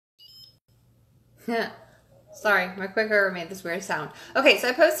Sorry, my quick cooker made this weird sound. Okay, so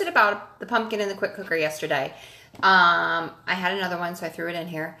I posted about the pumpkin in the quick cooker yesterday. I had another one, so I threw it in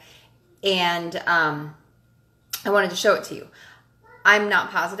here. And I wanted to show it to you. I'm not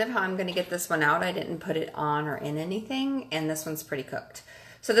positive how I'm going to get this one out. I didn't put it on or in anything, and this one's pretty cooked.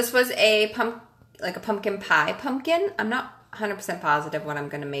 So this was a pumpkin pie pumpkin. I'm not 100% positive what I'm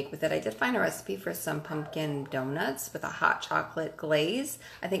going to make with it. I did find a recipe for some pumpkin donuts with a hot chocolate glaze.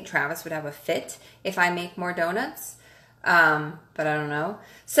 I think Travis would have a fit if I make more donuts, but I don't know.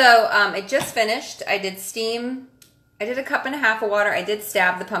 So it just finished. I did steam. I did a 1.5 cups of water. I did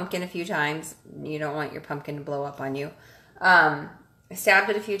stab the pumpkin a few times. You don't want your pumpkin to blow up on you. I stabbed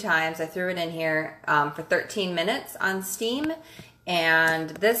it a few times. I threw it in here for 13 minutes on steam,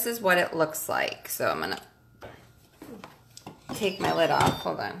 and this is what it looks like. So I'm going to take my lid off.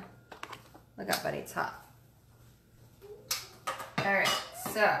 Hold on. Look up, buddy. It's hot. All right.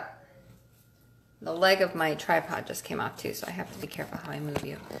 So the leg of my tripod just came off too, so I have to be careful how I move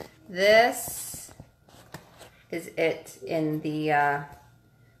you. This is it in the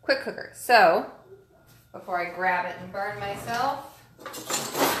quick cooker. So before I grab it and burn myself,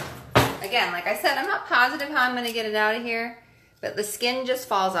 again, like I said, I'm not positive how I'm going to get it out of here, but the skin just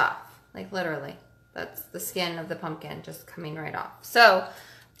falls off, like literally. That's the skin of the pumpkin just coming right off. So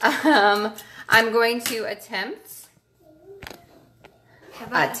I'm going to attempt.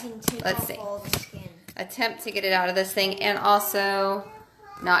 Let's see. Attempt to get it out of this thing and also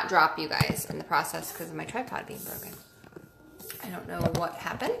not drop you guys in the process because of my tripod being broken. I don't know what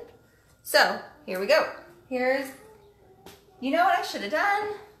happened. So here we go. Here's, you know what I should have done?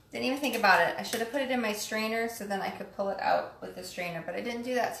 Didn't even think about it. I should have put it in my strainer so then I could pull it out with the strainer, but I didn't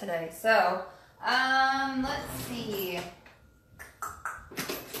do that today. So let's see.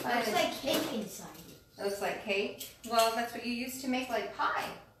 Looks like cake inside it. Looks like cake? Well, that's what you used to make like pie.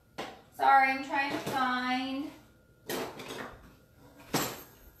 Sorry, I'm trying to find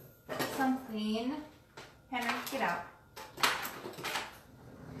something. Henry, get out.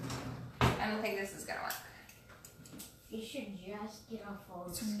 I don't think this is gonna work. You should just get off all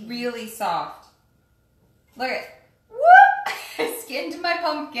the It's skin. really soft. Look at, whoop! I skinned my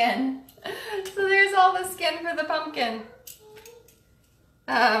pumpkin. So there's all the skin for the pumpkin.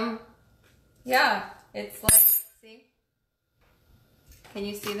 Yeah, it's like, see? Can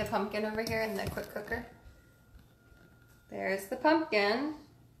you see the pumpkin over here in the quick cooker? There's the pumpkin.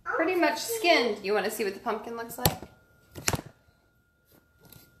 Pretty much skinned. You want to see what the pumpkin looks like?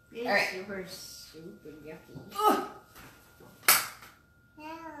 It's all right. super yucky. Ugh.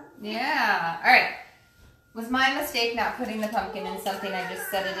 Yeah. All right. Was my mistake not putting the pumpkin in something? I just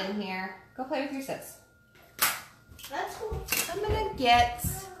set it in here. Go play with your sis. That's cool. I'm going to get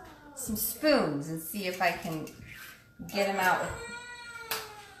some spoons and see if I can get them out.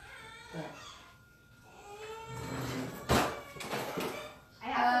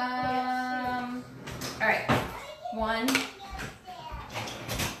 All right. 1,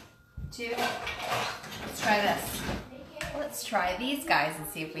 2. Let's try this. Let's try these guys and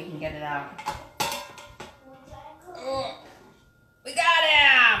see if we can get it out. We got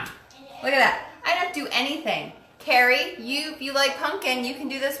him! Look at that. I don't have to do anything. Carrie, if you like pumpkin, you can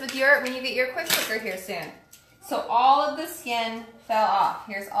do this with when you get your quick cooker here soon. So all of the skin fell off.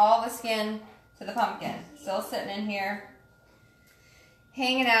 Here's all the skin to the pumpkin. Still sitting in here,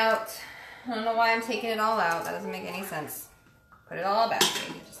 hanging out. I don't know why I'm taking it all out. That doesn't make any sense. Put it all back.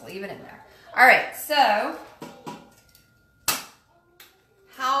 You can just leave it in there. All right, so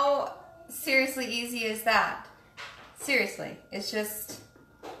how seriously easy is that? Seriously, it's just,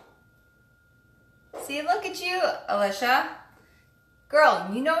 see, look at you, Alicia. Girl,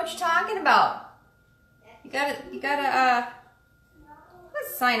 you know what you're talking about. You gotta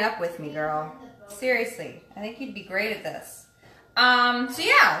sign up with me, girl. Seriously, I think you'd be great at this. So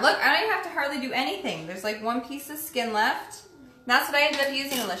yeah, look, I don't even have to hardly do anything. There's like one piece of skin left. And that's what I ended up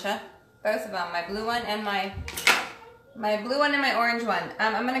using, Alicia. Both of them, my blue one and my blue one and my orange one.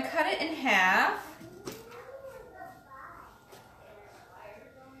 I'm gonna cut it in half.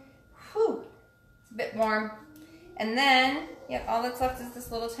 Whew, it's a bit warm. And then, yep, all that's left is this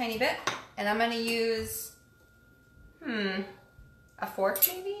little tiny bit. And I'm gonna use, a fork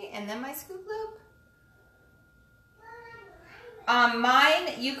maybe, and then my scoop loop. Mine,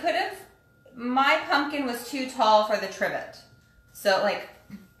 my pumpkin was too tall for the trivet. So like,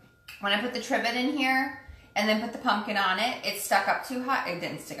 when I put the trivet in here and then put the pumpkin on it, it stuck up too high. It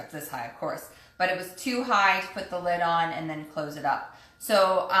didn't stick up this high, of course, but it was too high to put the lid on and then close it up.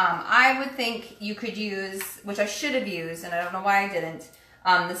 So I would think you could use, which I should have used, and I don't know why I didn't,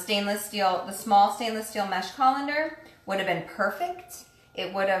 the stainless steel, the small stainless steel mesh colander would have been perfect.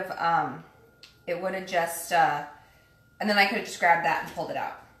 It would have it would have just, and then I could have just grabbed that and pulled it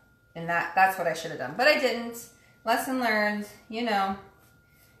out. And that's what I should have done. But I didn't. Lesson learned, you know.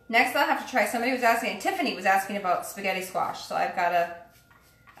 Next I'll have to try, somebody was asking, Tiffany was asking about spaghetti squash. So I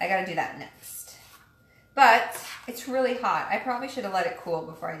gotta do that next. But it's really hot. I probably should have let it cool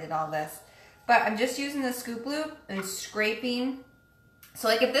before I did all this. But I'm just using the scoop loop and scraping. So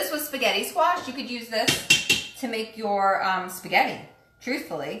like if this was spaghetti squash, you could use this to make your spaghetti,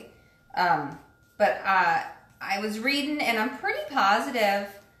 truthfully. But I was reading and I'm pretty positive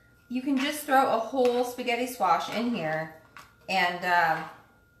you can just throw a whole spaghetti squash in here and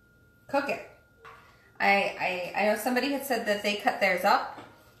cook it. I know somebody had said that they cut theirs up,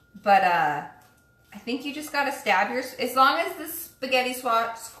 but I think you just gotta stab yours. As long as the spaghetti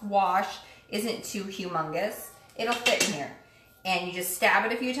squash isn't too humongous, it'll fit in here. And you just stab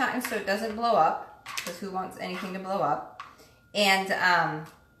it a few times so it doesn't blow up, because who wants anything to blow up? And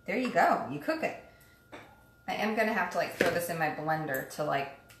there you go, you cook it. I am gonna have to like throw this in my blender to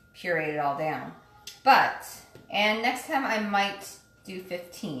like puree it all down. But, and next time I might do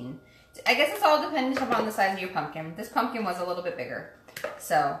 15. I guess it's all dependent upon the size of your pumpkin. This pumpkin was a little bit bigger.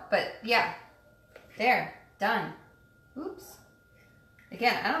 So, but yeah, there, done. Oops.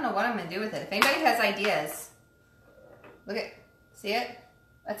 Again, I don't know what I'm gonna do with it. If anybody has ideas, look at, see it?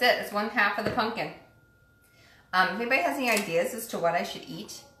 That's it, it's 1/2 of the pumpkin. If anybody has any ideas as to what I should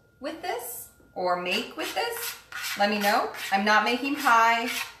eat with this or make with this, let me know. I'm not making pie.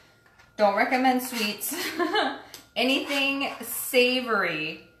 Don't recommend sweets. Anything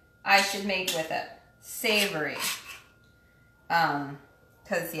savory I should make with it. Savory.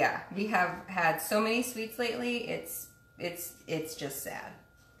 Cause yeah, we have had so many sweets lately. It's just sad.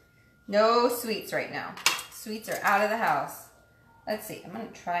 No sweets right now. Sweets are out of the house. Let's see. I'm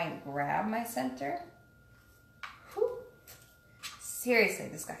gonna try and grab my center. Whew. Seriously,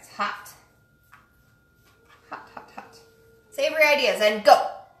 this guy's hot. Hot, hot, hot. Savory ideas and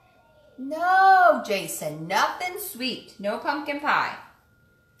go. No, Jason, nothing sweet. No pumpkin pie.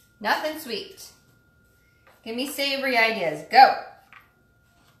 Nothing sweet. Give me savory ideas. Go.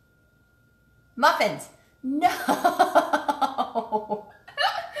 Muffins. No.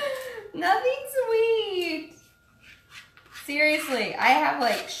 Nothing sweet. Seriously, I have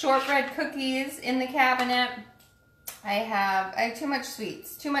like shortbread cookies in the cabinet. I have too much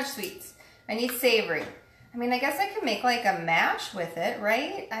sweets. Too much sweets. I need savory. I mean, I guess I could make like a mash with it,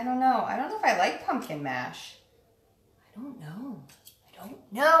 right? I don't know. I don't know if I like pumpkin mash. I don't know. I don't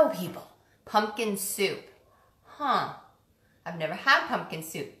know, people. Pumpkin soup. Huh. I've never had pumpkin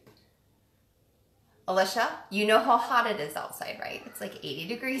soup. Alicia, you know how hot it is outside, right? It's like 80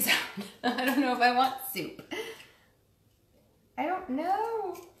 degrees out. I don't know if I want soup. I don't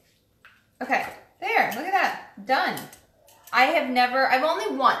know. Okay, there, look at that. Done. I've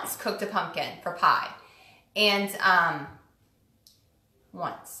only once cooked a pumpkin for pie. And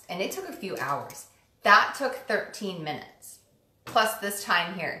once. And it took a few hours. That took 13 minutes. Plus this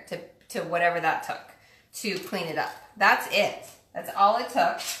time here to whatever that took to clean it up. That's it. That's all it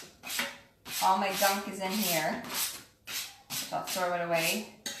took. All my junk is in here. So I'll throw it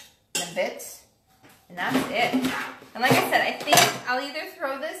away in a bit. And that's it. And like I said, I think I'll either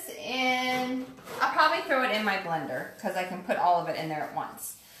throw this in, I'll probably throw it in my blender because I can put all of it in there at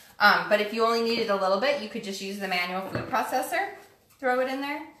once. But if you only needed a little bit, you could just use the manual food processor, throw it in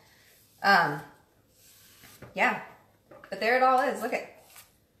there. Yeah, but there it all is. Look at.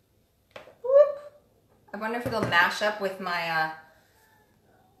 Whoop. I wonder if it'll mash up with my.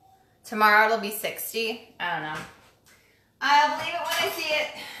 Tomorrow it'll be 60. I don't know. I'll believe it when I see it.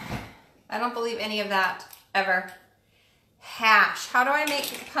 I don't believe any of that ever. Hash. How do I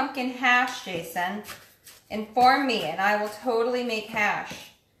make pumpkin hash, Jason? Inform me, and I will totally make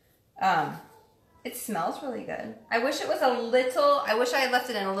hash. It smells really good. I wish it was a little, I wish I had left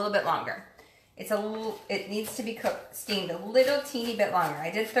it in a little bit longer. It needs to be cooked, steamed a little teeny bit longer.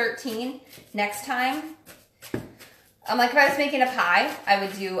 I did 13. Next time, like if I was making a pie, I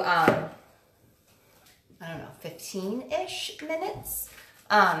would do, I don't know, 15-ish minutes.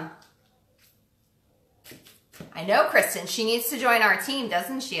 I know Kristen, she needs to join our team,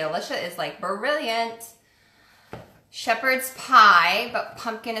 doesn't she? Alicia is like brilliant. Shepherd's pie, but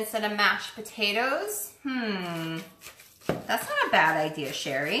pumpkin instead of mashed potatoes. That's not a bad idea,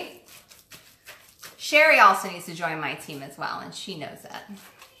 Sherry. Sherry also needs to join my team as well, and she knows that.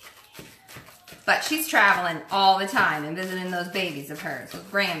 But she's traveling all the time and visiting those babies of hers, those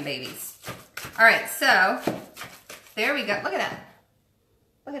grandbabies. All right, so there we go. Look at that.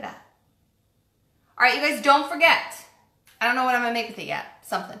 Look at that. All right, you guys, don't forget. I don't know what I'm going to make with it yet.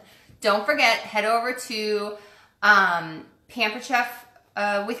 Something. Don't forget, head over to Pampered Chef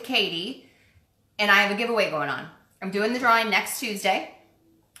with Katie and I have a giveaway going on. I'm doing the drawing next Tuesday.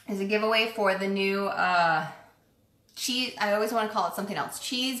 There's a giveaway for the new cheese, I always want to call it something else,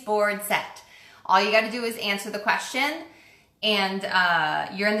 cheese board set. All you got to do is answer the question, and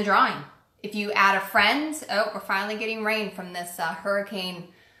you're in the drawing. If you add a friend, oh, we're finally getting rain from this Hurricane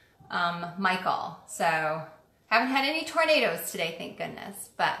Michael. So haven't had any tornadoes today, thank goodness,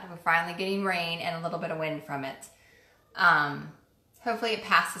 but we're finally getting rain and a little bit of wind from it. Hopefully it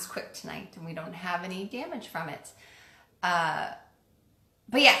passes quick tonight and we don't have any damage from it. But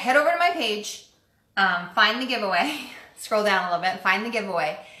yeah, head over to my page, find the giveaway, scroll down a little bit, find the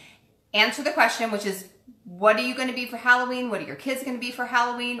giveaway, answer the question, which is, what are you going to be for Halloween? What are your kids going to be for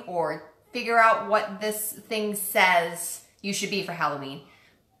Halloween? Or figure out what this thing says you should be for Halloween.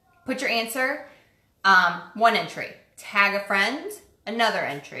 Put your answer, one entry, tag a friend, another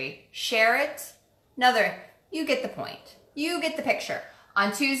entry, share it, another, you get the point. You get the picture.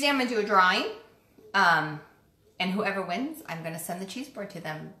 On Tuesday, I'm going to do a drawing, and whoever wins, I'm going to send the cheese board to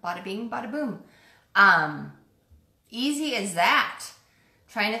them. Bada bing, bada boom. Easy as that.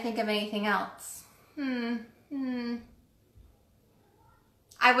 Trying to think of anything else.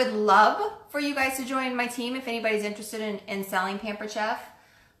 I would love for you guys to join my team if anybody's interested in selling Pampered Chef.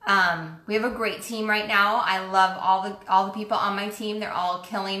 We have a great team right now. I love all the people on my team. They're all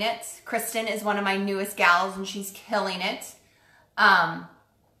killing it. Kristen is one of my newest gals, and she's killing it. But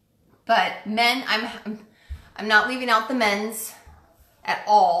men, I'm not leaving out the men's at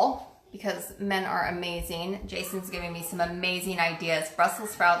all, because men are amazing. Jason's giving me some amazing ideas.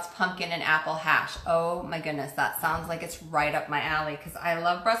 Brussels sprouts, pumpkin, and apple hash. Oh my goodness, that sounds like it's right up my alley, because I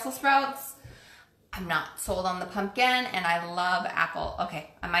love Brussels sprouts. I'm not sold on the pumpkin, and I love apple.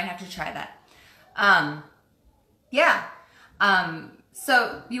 Okay, I might have to try that. Yeah.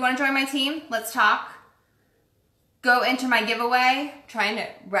 So you want to join my team? Let's talk. Go enter my giveaway. Trying to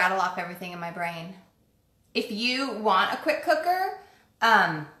rattle off everything in my brain. If you want a quick cooker,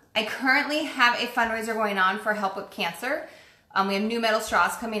 I currently have a fundraiser going on for Help with Cancer. We have new metal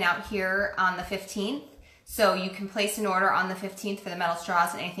straws coming out here on the 15th. So you can place an order on the 15th for the metal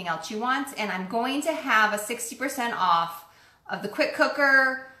straws and anything else you want. And I'm going to have a 60% off of the quick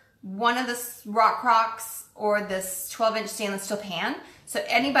cooker, one of the rock crocks, or this 12-inch stainless steel pan. So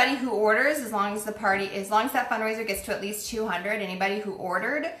anybody who orders, as long as that fundraiser gets to at least 200, anybody who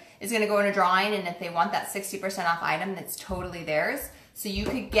ordered is going to go in a drawing, and if they want that 60% off item, that's totally theirs. So you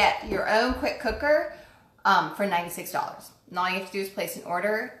could get your own quick cooker for $96. And all you have to do is place an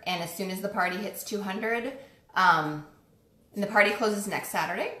order, and as soon as the party hits 200, and the party closes next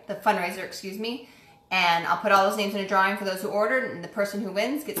Saturday, the fundraiser, excuse me, and I'll put all those names in a drawing for those who ordered, and the person who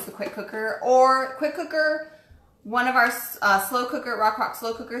wins gets the quick cooker, or quick cooker, one of our slow cooker, rock rock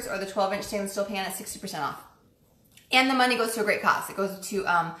slow cookers, or the 12-inch stainless steel pan at 60% off. And the money goes to a great cause. It goes to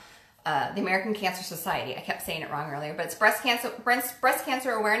the American Cancer Society. I kept saying it wrong earlier, but it's breast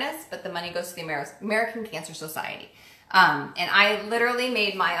cancer awareness, but the money goes to the American Cancer Society. And I literally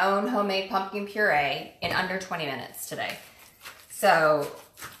made my own homemade pumpkin puree in under 20 minutes today. So,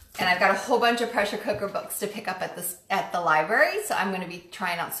 and I've got a whole bunch of pressure cooker books to pick up at the library, so I'm going to be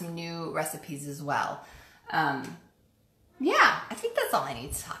trying out some new recipes as well. Yeah, I think that's all I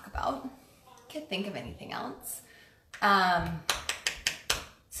need to talk about. Can't think of anything else.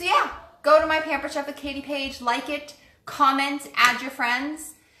 So yeah, go to my Pampered Chef with Katie page, like it, comment, add your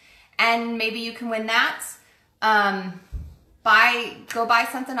friends, and maybe you can win that. Go buy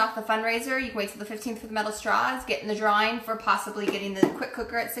something off the fundraiser. You can wait till the 15th for the metal straws, get in the drawing for possibly getting the quick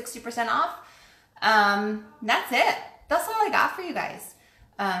cooker at 60% off. That's it. That's all I got for you guys.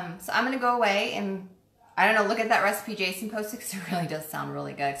 So I'm going to go away and, I don't know, look at that recipe Jason posted, because it really does sound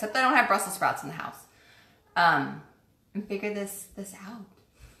really good, except I don't have Brussels sprouts in the house. And figure this out.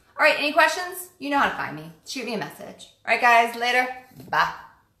 All right, any questions? You know how to find me. Shoot me a message. All right, guys, later. Bye.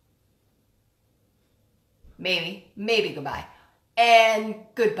 Maybe goodbye. And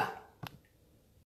goodbye.